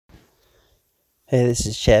Hey, this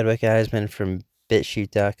is Chadwick Eisman from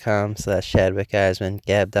BitChute.com/Chadwick Eisman,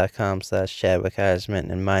 Gab.com/Chadwick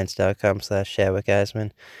Eisman, and Minds.com/Chadwick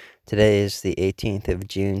Eisman. Today is the 18th of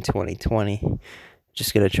June, 2020.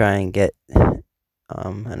 Just going to try and get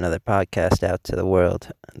another podcast out to the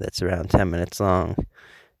world that's around 10 minutes long.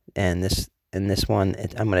 And in this one,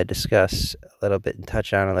 I'm going to discuss a little bit and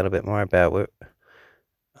touch on a little bit more about what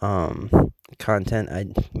my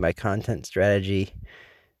content strategy.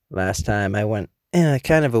 Last time I went in a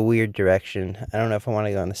kind of a weird direction. I don't know if I want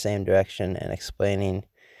to go in the same direction and explaining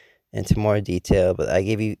into more detail, but I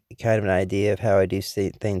gave you kind of an idea of how I do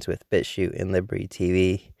things with BitChute and Libri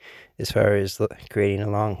TV as far as creating a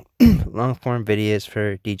long form videos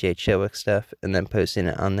for DJ Chilwick stuff and then posting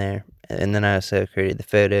it on there. And then I also created the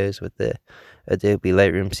photos with the Adobe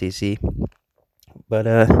Lightroom CC. But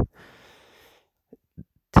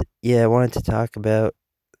I wanted to talk about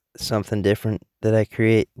something different that I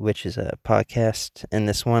create, which is a podcast. In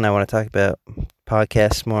this one, I want to talk about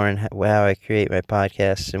podcasts more and how I create my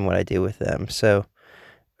podcasts and what I do with them. So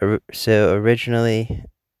originally,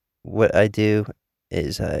 what I do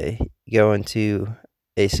is I go into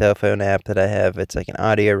a cell phone app that I have. It's like an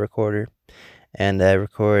audio recorder, and I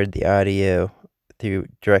record the audio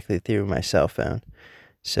directly through my cell phone.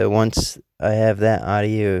 So once I have that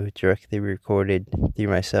audio directly recorded through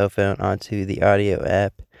my cell phone onto the audio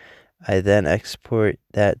app, I then export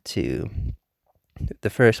that to the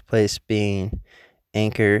first place being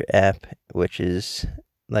Anchor app, which is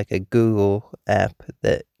like a Google app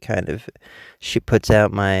that kind of puts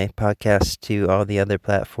out my podcast to all the other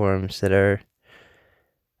platforms that are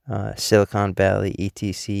Silicon Valley,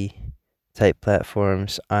 etc. type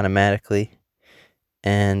platforms automatically.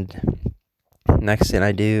 And next thing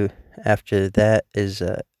I do after that is,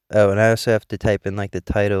 and I also have to type in like the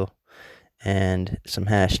title and some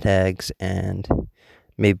hashtags and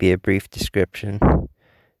maybe a brief description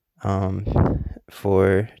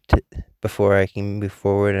before I can move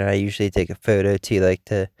forward. And I usually take a photo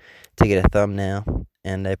to get a thumbnail,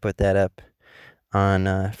 and I put that up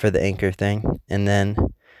on for the Anchor thing. And then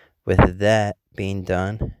with that being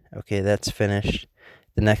done, okay, that's finished.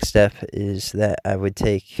 The next step is that I would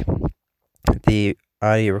take the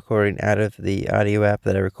audio recording out of the audio app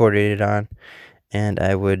that I recorded it on, and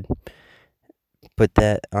I would put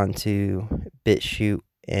that onto BitChute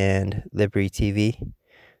and Libri TV.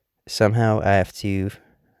 Somehow I have to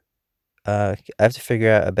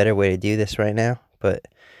figure out a better way to do this right now, but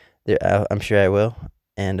I'm sure I will.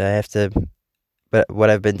 And I have to. But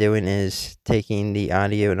what I've been doing is taking the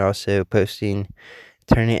audio and also turning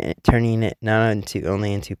it not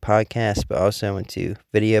only into podcasts, but also into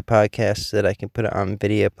video podcasts so that I can put it on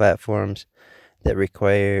video platforms that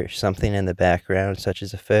require something in the background, such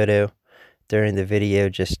as a photo during the video,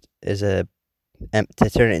 just as to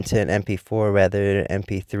turn it into an MP4 rather than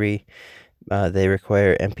MP3. They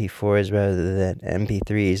require MP4s rather than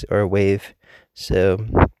MP3s or WAV. So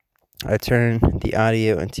I turn the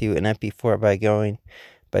audio into an MP4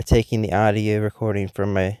 by taking the audio recording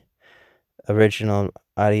from my original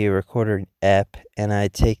audio recorder app, and I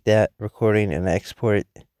take that recording and I export it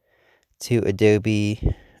to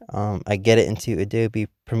Adobe. I get it into Adobe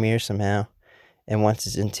Premiere somehow, and once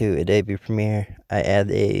it's into Adobe Premiere, I add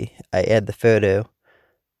the photo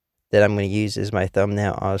that I'm going to use as my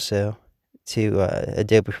thumbnail also to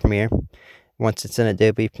Adobe Premiere. Once it's in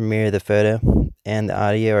Adobe Premiere, the photo and the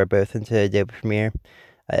audio are both into Adobe Premiere.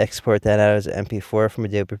 I export that out as an MP4 from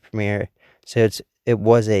Adobe Premiere. So it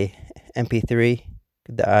was a MP3.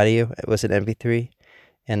 The audio was an MP3,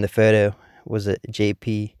 and the photo was a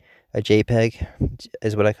JPEG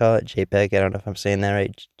is what I call it. JPEG. I don't know if I'm saying that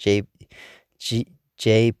right.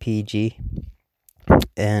 JPG,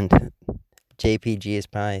 and JPG is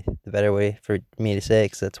probably the better way for me to say it,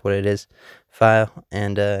 because that's what it is, file.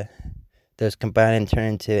 And those combine and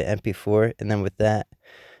turn into MP4, and then with that,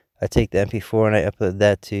 I take the MP4 and I upload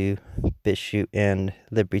that to BitChute and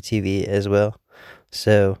Libri TV as well.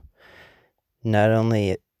 So not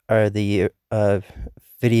only are the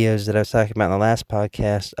videos that I was talking about in the last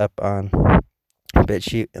podcast up on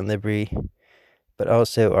BitChute and Libri, but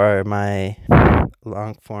also are my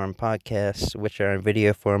long form podcasts, which are in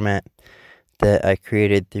video format, that I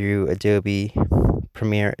created through Adobe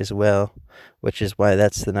Premiere as well, which is why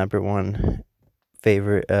that's the number one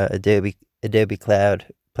favorite Adobe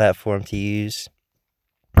Cloud platform to use,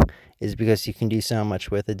 is because you can do so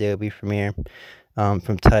much with Adobe Premiere,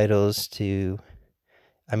 from titles to,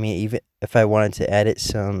 even if I wanted to edit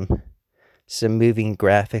some moving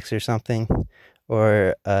graphics or something,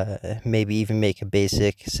 or maybe even make a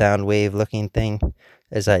basic sound wave looking thing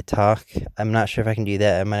as I talk. I'm not sure if I can do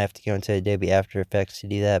that. I might have to go into Adobe After Effects to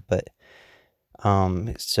do that, but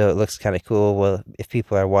So it looks kind of cool. Well, if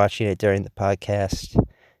people are watching it during the podcast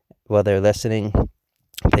while they're listening,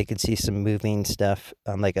 they could see some moving stuff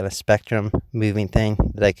on like on a spectrum moving thing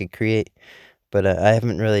that I could create. But I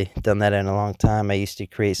haven't really done that in a long time. I used to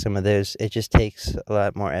create some of those. It just takes a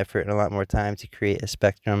lot more effort and a lot more time to create a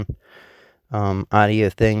spectrum audio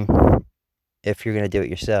thing if you're going to do it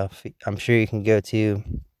yourself. I'm sure you can go to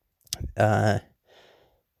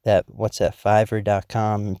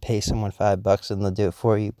Fiverr.com and pay someone $5 and they'll do it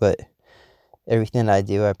for you. But everything I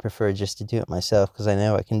do, I prefer just to do it myself because I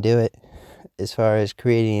know I can do it. As far as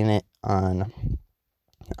creating it on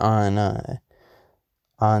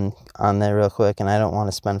there real quick, and I don't want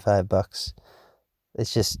to spend $5.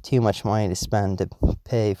 It's just too much money to spend to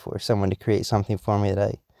pay for someone to create something for me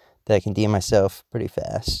that I can do myself pretty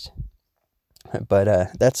fast.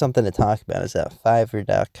 But that's something to talk about, is that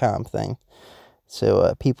Fiverr.com thing.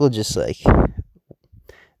 So people just like,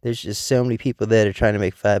 there's just so many people that are trying to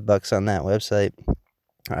make $5 on that website.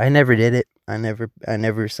 I never did it. I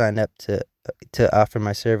never signed up to offer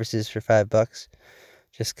my services for $5,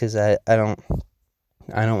 just because I don't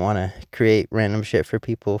want to create random shit for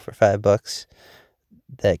people for $5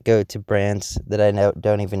 that go to brands that I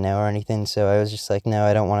don't even know or anything. So I was just like, no,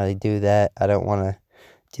 I don't want to do that. I don't want to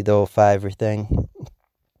do the whole Fiverr thing.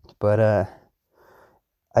 But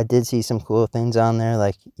I did see some cool things on there.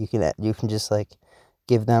 Like you can just like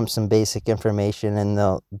give them some basic information, and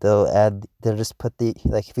they'll just put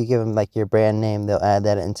like if you give them like your brand name, they'll add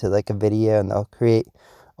that into like a video, and they'll create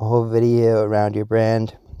a whole video around your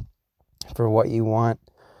brand for what you want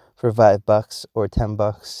for $5 or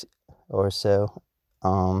 $10 or so.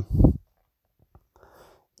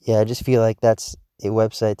 Yeah, I just feel like that's a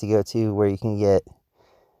website to go to where you can get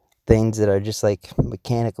things that are just like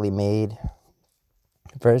mechanically made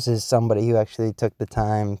versus somebody who actually took the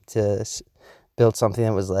time to build something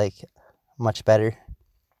that was like much better.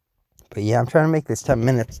 But yeah, I'm trying to make this 10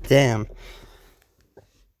 minutes. Damn.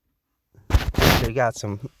 I got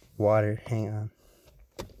some water. Hang on.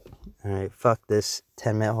 Alright, fuck this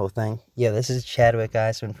 10-minute whole thing. Yeah, this is Chadwick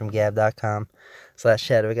Eisman from gab.com/Chadwick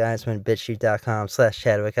Eisman,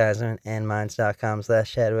 bitchute.com/Chadwick Eisman, and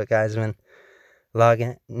minds.com/Chadwick Eisman. Log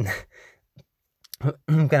in.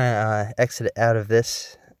 I'm gonna exit out of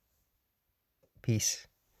this. Peace.